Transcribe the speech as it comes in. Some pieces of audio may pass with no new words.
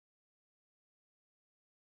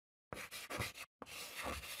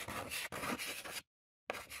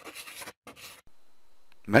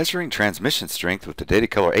Measuring transmission strength with the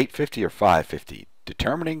Datacolor 850 or 550.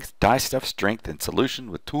 Determining dye stuff strength in solution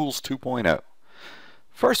with Tools 2.0.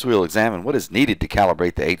 First, we will examine what is needed to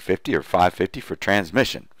calibrate the 850 or 550 for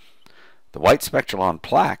transmission. The white spectralon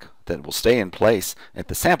plaque that will stay in place at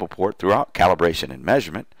the sample port throughout calibration and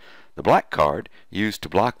measurement, the black card used to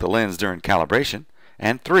block the lens during calibration,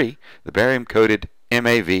 and 3, the barium-coated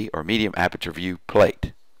MAV or medium aperture view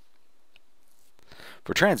plate.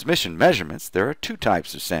 For transmission measurements, there are 2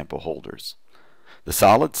 types of sample holders: the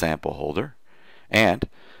solid sample holder and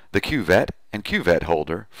the cuvette and cuvette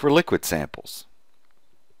holder for liquid samples.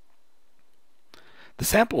 The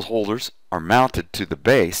sample holders are mounted to the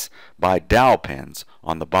base by dowel pins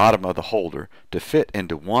on the bottom of the holder to fit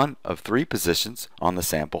into one of 3 positions on the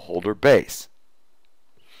sample holder base.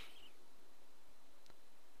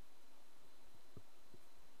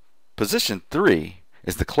 Position 3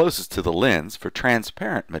 is the closest to the lens for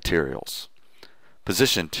transparent materials.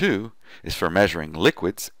 Position 2 is for measuring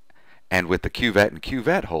liquids and with the cuvette and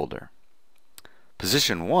cuvette holder.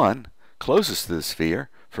 Position 1, closest to the sphere,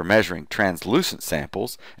 for measuring translucent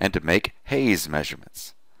samples and to make haze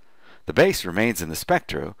measurements. The base remains in the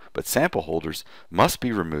spectro, but sample holders must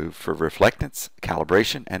be removed for reflectance,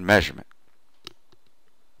 calibration, and measurement.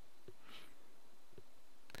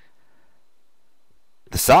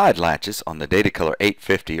 The side latches on the Datacolor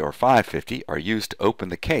 850 or 550 are used to open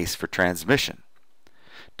the case for transmission.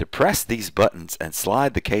 Depress these buttons and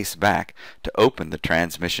slide the case back to open the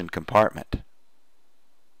transmission compartment.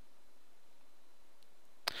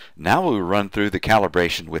 Now we will run through the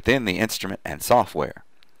calibration within the instrument and software.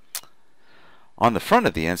 On the front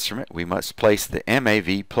of the instrument, we must place the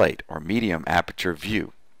MAV plate or medium aperture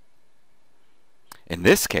view. In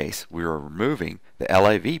this case, we are removing the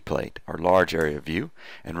LAV plate or large area view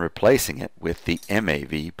and replacing it with the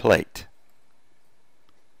MAV plate.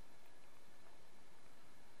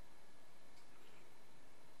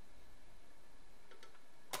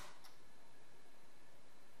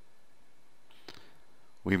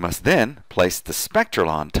 We must then place the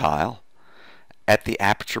spectralon tile at the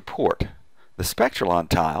aperture port. The spectralon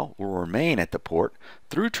tile will remain at the port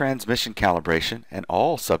through transmission calibration and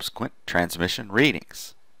all subsequent transmission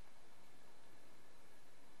readings.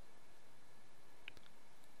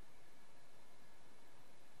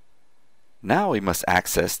 Now we must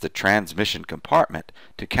access the transmission compartment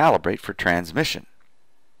to calibrate for transmission.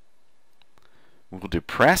 We will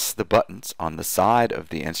depress the buttons on the side of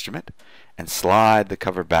the instrument and slide the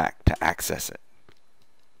cover back to access it.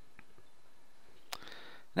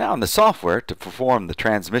 Now in the software, to perform the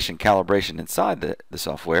transmission calibration inside the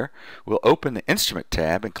software, we'll open the Instrument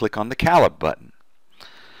tab and click on the Calib button.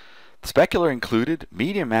 The specular included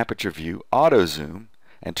medium aperture view, auto zoom,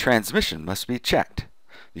 and transmission must be checked.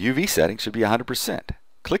 The UV setting should be 100%.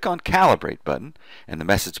 Click on Calibrate button and the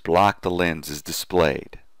message "Block the lens" is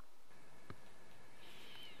displayed.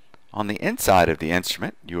 On the inside of the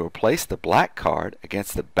instrument, you will place the black card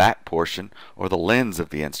against the back portion or the lens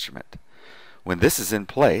of the instrument. When this is in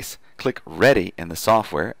place, click Ready in the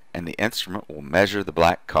software and the instrument will measure the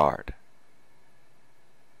black card.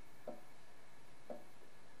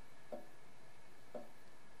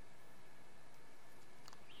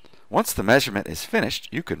 Once the measurement is finished,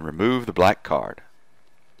 you can remove the black card.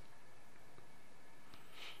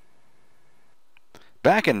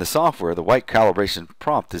 Back in the software, the white calibration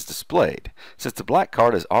prompt is displayed. Since the black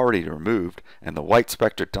card is already removed and the white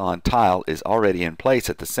spectralon tile is already in place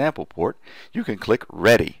at the sample port, you can click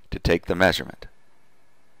Ready to take the measurement.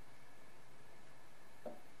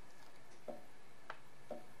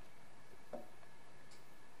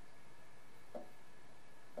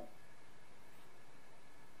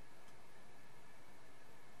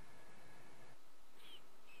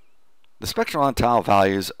 The spectralon tile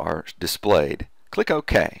values are displayed. Click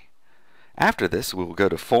OK. After this, we will go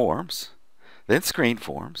to Forms, then Screen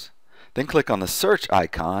Forms, then click on the search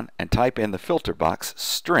icon and type in the filter box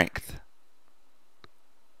Strength.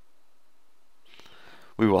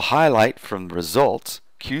 We will highlight from the results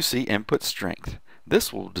QC Input Strength.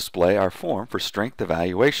 This will display our form for strength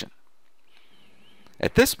evaluation.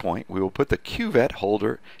 At this point, we will put the cuvette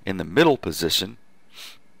holder in the middle position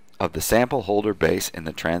of the sample holder base in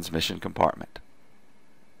the transmission compartment.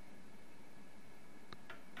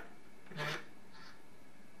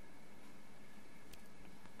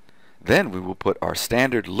 Then we will put our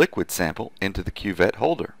standard liquid sample into the cuvette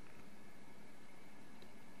holder.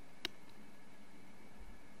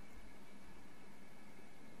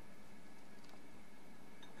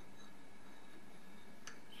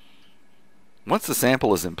 Once the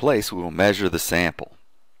sample is in place, we will measure the sample.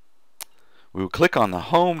 We will click on the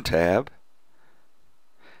Home tab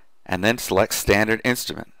and then select Standard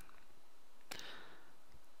Instrument.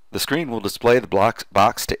 The screen will display the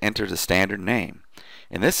box to enter the standard name.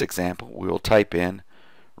 In this example, we will type in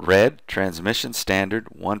Red Transmission Standard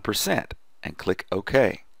 1% and click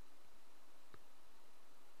OK.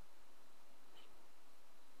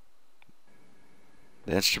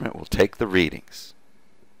 The instrument will take the readings.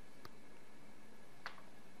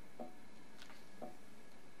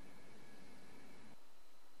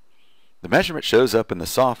 The measurement shows up in the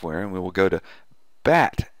software, and we will go to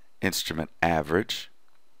BAT Instrument Average,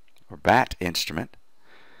 or BAT Instrument.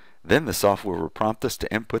 Then the software will prompt us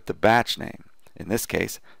to input the batch name, in this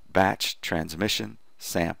case, Batch Transmission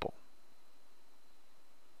Sample.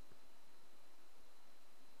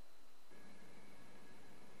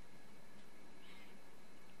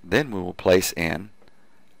 Then we will place in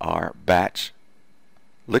our batch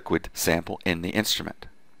liquid sample in the instrument.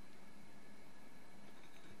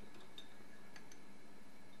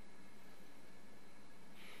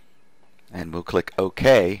 And we'll click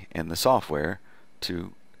OK in the software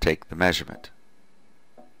to take the measurement.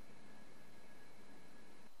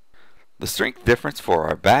 The strength difference for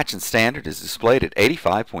our batch and standard is displayed at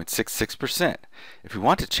 85.66%. If we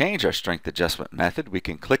want to change our strength adjustment method, we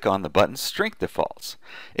can click on the button Strength Defaults.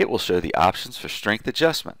 It will show the options for strength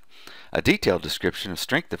adjustment. A detailed description of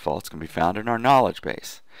strength defaults can be found in our knowledge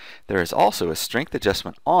base. There is also a Strength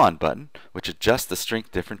Adjustment On button, which adjusts the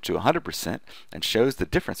strength difference to 100% and shows the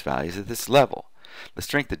difference values at this level. The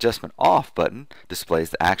Strength Adjustment Off button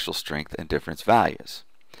displays the actual strength and difference values.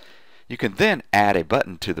 You can then add a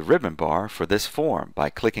button to the ribbon bar for this form by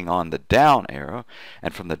clicking on the down arrow,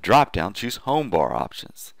 and from the drop-down choose Home Bar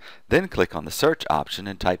Options. Then click on the search option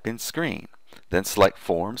and type in Screen. Then select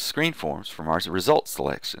Forms, Screen Forms from our results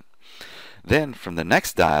selection. Then from the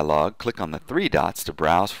next dialog, click on the three dots to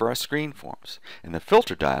browse for our screen forms. In the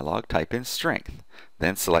Filter dialog, type in Strength.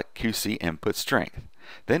 Then select QC Input Strength.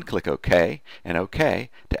 Then click OK and OK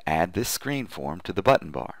to add this screen form to the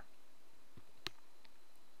button bar.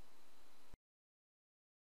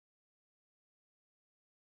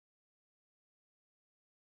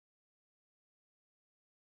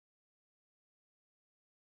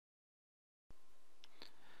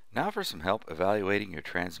 Now for some help evaluating your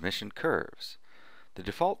transmission curves. The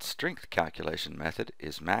default strength calculation method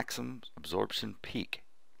is maximum absorption peak.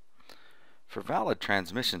 For valid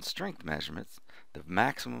transmission strength measurements, the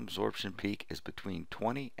maximum absorption peak is between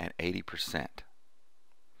 20 and 80%.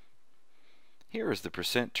 Here is the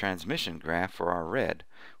percent transmission graph for our red,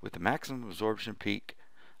 with the maximum absorption peak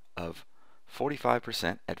of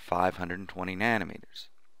 45% at 520 nanometers.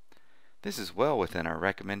 This is well within our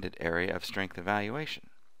recommended area of strength evaluation.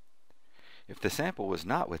 If the sample was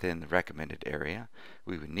not within the recommended area,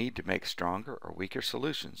 we would need to make stronger or weaker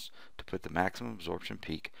solutions to put the maximum absorption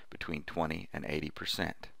peak between 20 and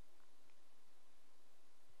 80%.